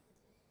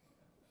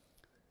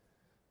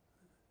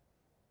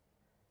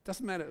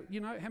 Doesn't matter, you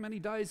know, how many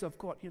days I've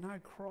got. You know,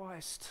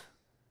 Christ,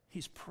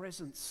 his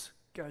presence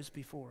goes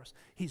before us.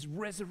 His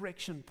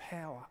resurrection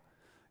power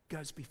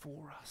goes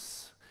before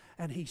us.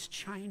 and He's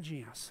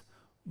changing us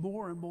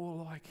more and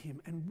more like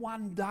Him. And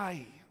one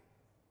day,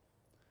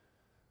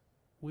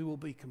 we will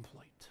be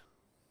complete.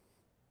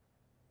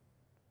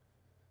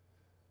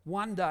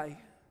 One day,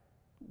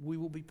 we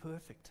will be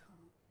perfect,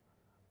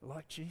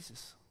 like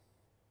Jesus.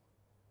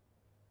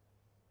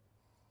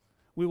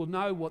 We will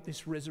know what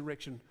this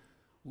resurrection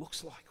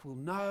looks like. We'll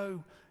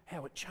know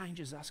how it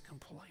changes us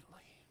completely.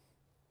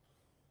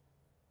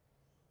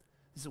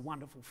 This is a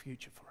wonderful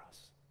future for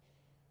us.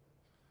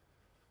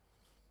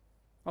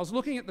 I was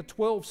looking at the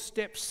 12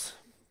 steps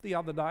the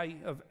other day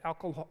of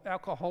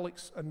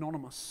Alcoholics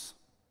Anonymous.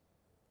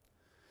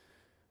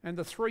 And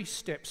the 3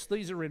 steps,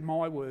 these are in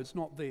my words,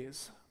 not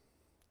theirs,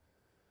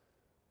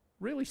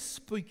 really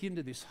speak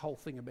into this whole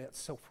thing about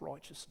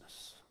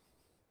self-righteousness.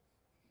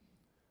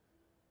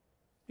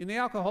 In the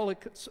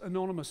Alcoholics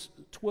Anonymous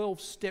 12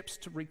 steps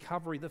to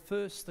recovery, the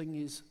first thing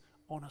is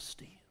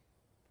honesty.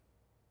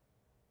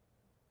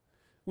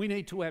 We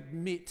need to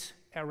admit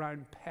our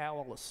own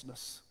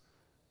powerlessness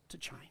to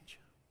change.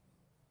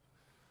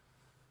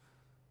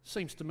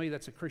 Seems to me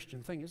that's a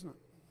Christian thing, isn't it?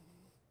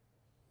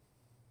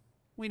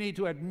 We need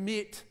to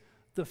admit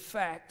the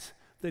fact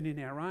that in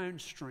our own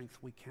strength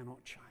we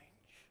cannot change.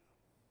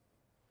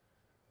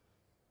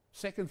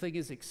 Second thing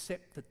is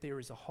accept that there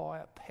is a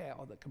higher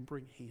power that can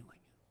bring healing.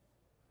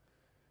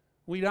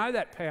 We know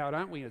that power,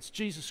 don't we? It's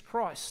Jesus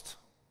Christ.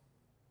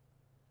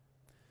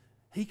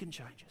 He can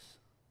change us.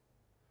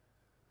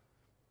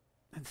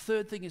 And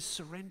third thing is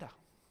surrender.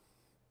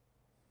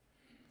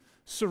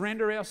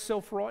 Surrender our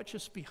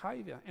self-righteous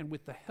behaviour, and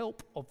with the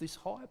help of this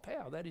higher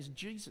power, that is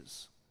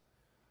Jesus,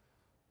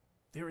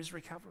 there is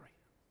recovery.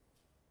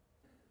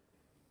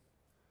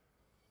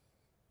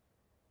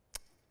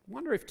 I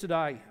wonder if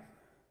today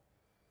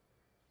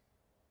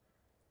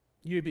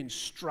you've been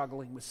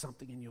struggling with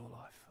something in your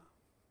life.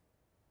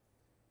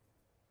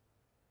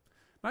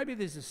 Maybe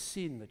there's a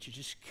sin that you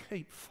just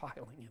keep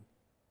failing in.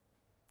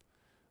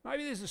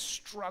 Maybe there's a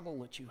struggle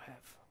that you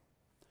have,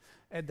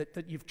 and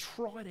that you've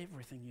tried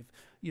everything.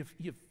 You've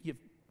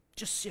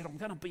just said, I'm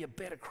going to be a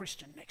better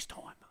Christian next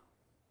time.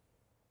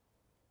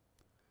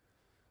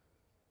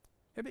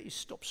 How about you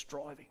stop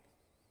striving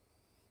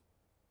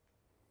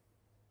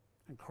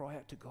and cry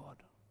out to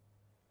God?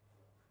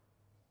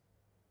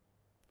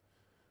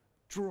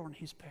 Draw on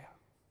His power.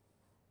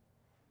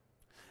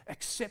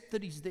 Accept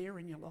that He's there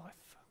in your life.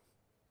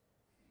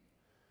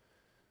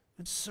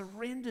 And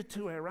surrender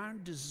to our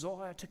own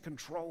desire to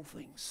control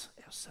things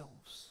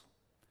ourselves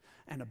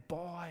and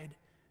abide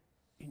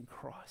in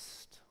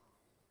Christ.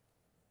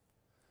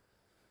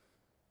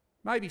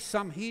 Maybe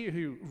some here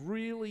who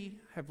really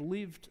have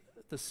lived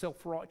the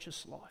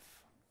self-righteous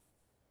life.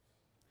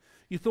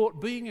 You thought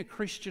being a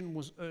Christian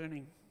was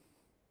earning.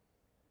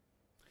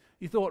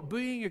 You thought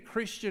being a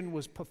Christian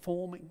was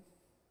performing.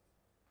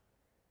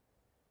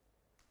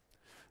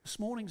 This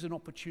morning's an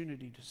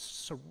opportunity to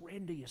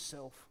surrender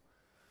yourself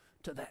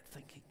to that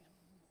thinking.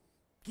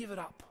 Give it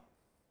up.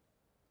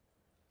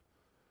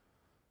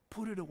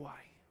 Put it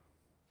away.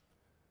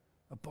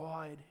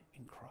 Abide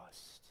in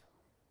Christ.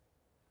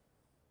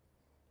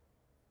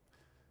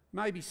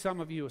 Maybe some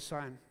of you are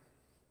saying,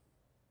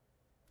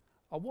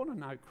 I want to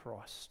know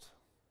Christ.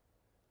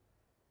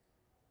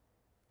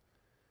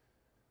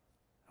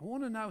 I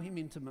want to know Him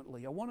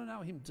intimately. I want to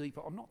know Him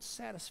deeper. I'm not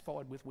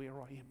satisfied with where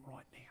I am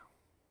right now.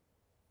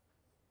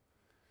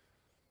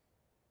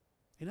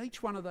 In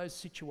each one of those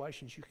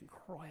situations, you can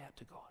cry out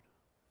to God.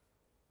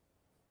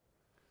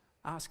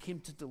 Ask Him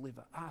to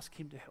deliver. Ask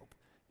Him to help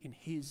in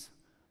His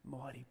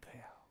mighty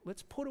power.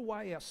 Let's put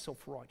away our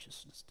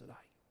self-righteousness today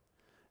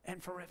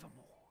and forevermore.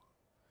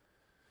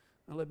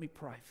 And let me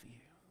pray for you.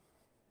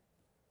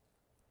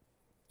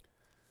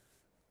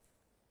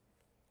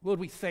 Lord,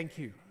 we thank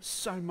You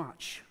so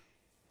much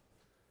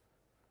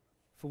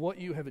for what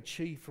You have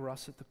achieved for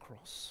us at the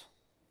cross.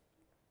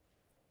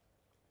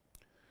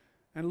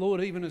 And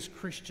Lord, even as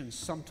Christians,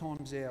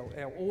 sometimes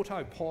our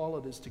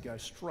autopilot is to go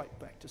straight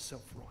back to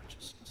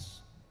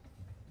self-righteousness.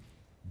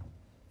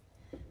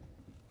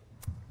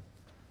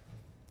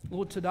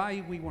 Lord,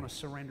 today we want to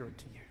surrender it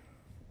to You.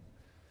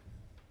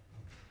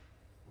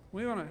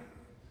 We want to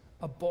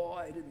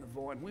abide in the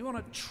vine. We want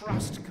to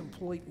trust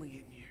completely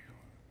in You.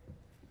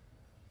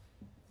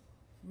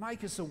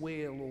 Make us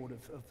aware, Lord,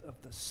 of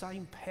the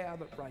same power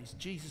that raised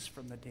Jesus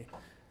from the dead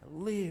that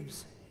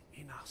lives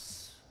in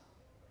us.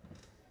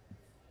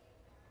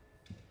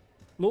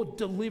 Lord,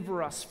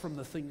 deliver us from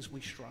the things we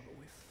struggle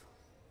with.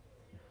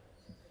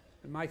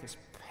 And make us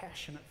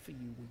passionate for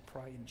You, we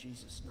pray in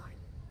Jesus' name.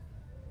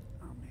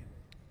 Amen.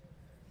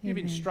 You've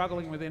been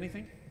struggling with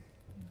anything?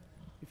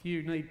 If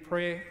you need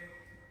prayer,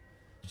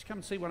 just come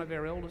and see one of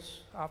our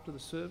elders after the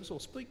service,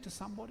 or speak to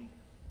somebody.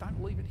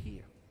 Don't leave it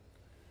here.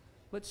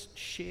 Let's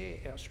share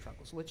our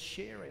struggles. Let's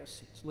share our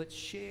sins. Let's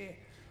share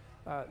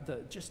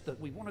that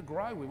we want to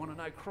grow. We want to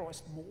know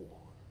Christ more.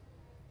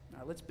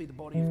 No, let's be the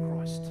body of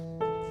Christ.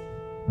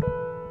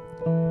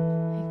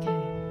 Okay.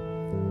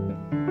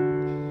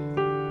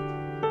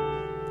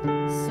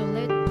 So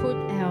let's put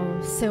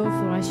our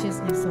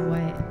self-righteousness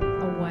away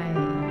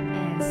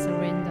and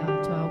surrender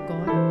to our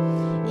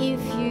God. If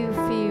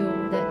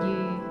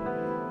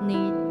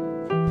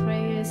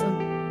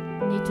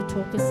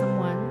talk to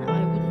someone,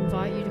 I would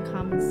invite you to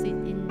come and sit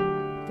in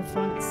the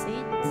front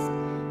seats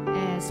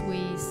as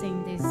we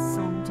sing this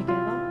song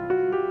together.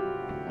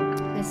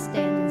 Let's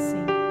stand and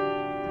sing.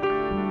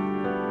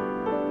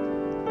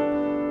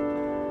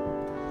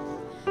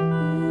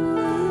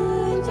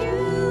 Would you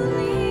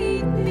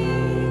lead me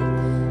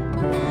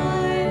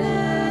by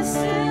the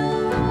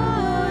still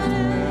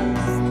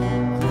waters,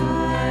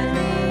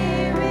 quietly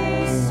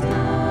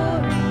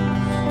restoring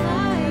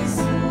my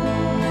soul?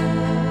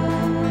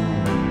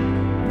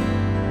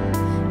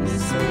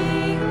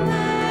 Speak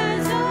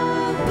words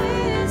of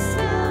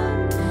wisdom,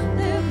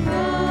 the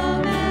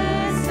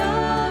promise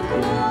of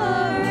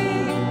glory,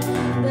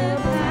 the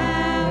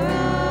power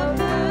of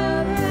the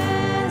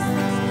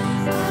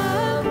presence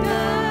of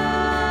God.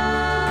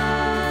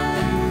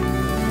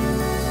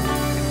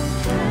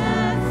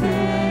 Have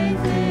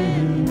faith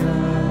in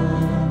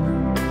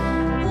God.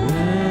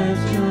 Let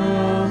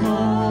your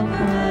hope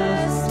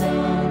rest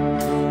on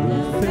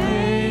the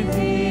faith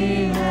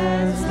He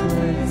has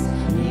placed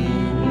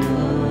in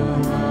your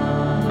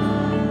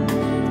heart.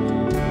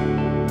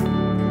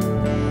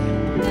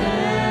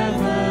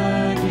 Never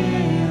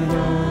give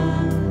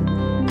up.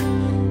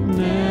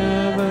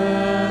 Never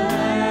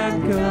let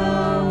go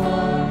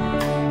of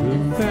the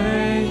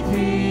faith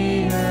He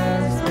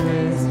has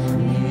placed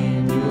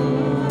in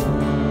your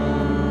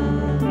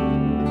heart.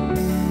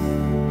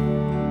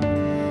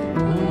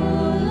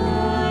 Oh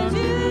Lord,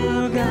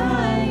 you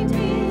guide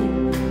me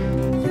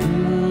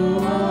through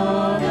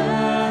all the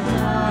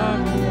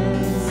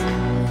darkness,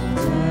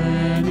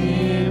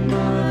 turning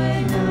my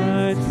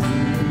nights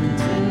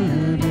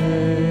into day.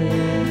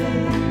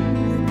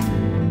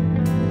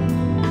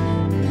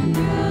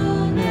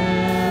 You'll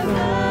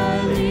never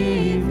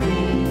leave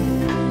me,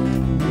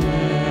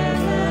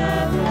 never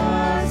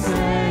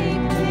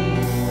forsake me.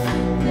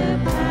 The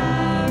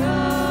power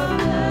of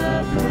the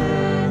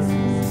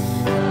presence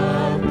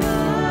of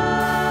God.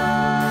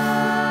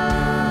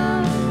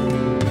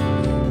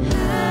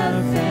 Have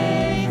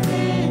faith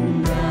in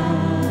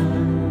God.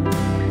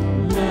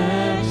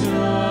 Let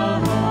your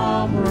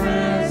hope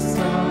rest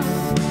on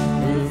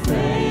the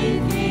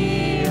faith He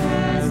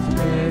has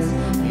placed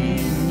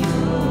in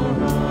your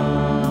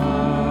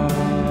heart.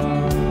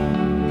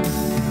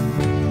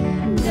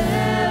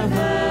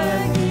 Never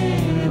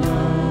give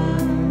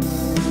up.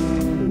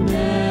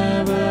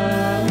 Never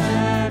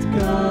let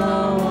go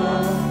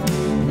of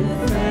the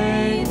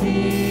faith He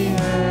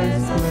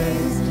has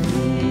placed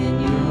in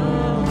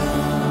your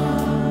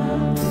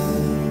heart.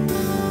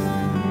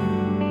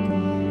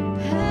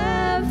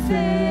 Have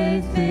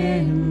faith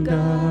in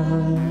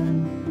God.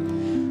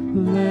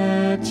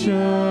 Let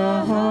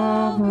your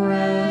hope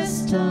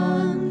rest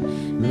on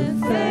the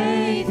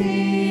faith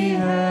He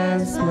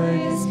has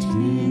placed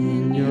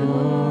in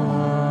your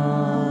heart.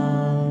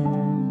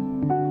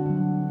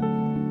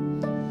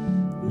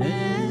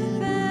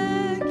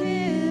 Never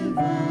give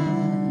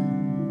up.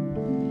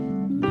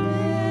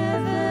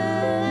 Never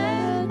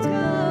let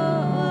go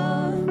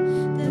of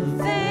the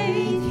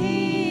faith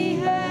He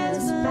has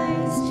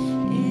placed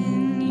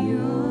in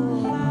your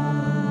heart.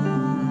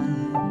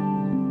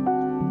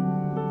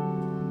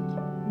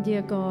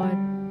 Dear God,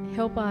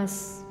 help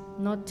us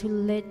not to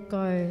let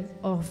go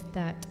of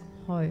that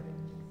hope.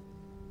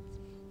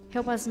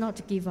 Help us not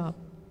to give up,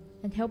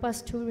 and help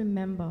us to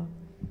remember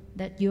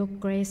that your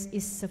grace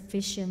is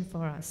sufficient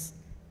for us,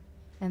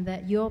 and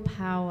that your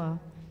power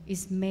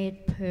is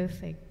made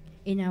perfect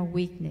in our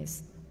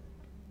weakness.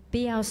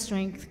 Be our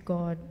strength,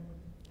 God.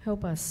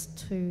 Help us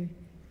to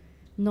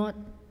not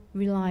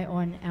rely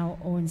on our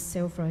own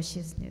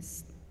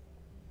self-righteousness.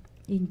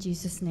 In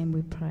Jesus' name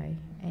we pray.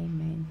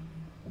 Amen.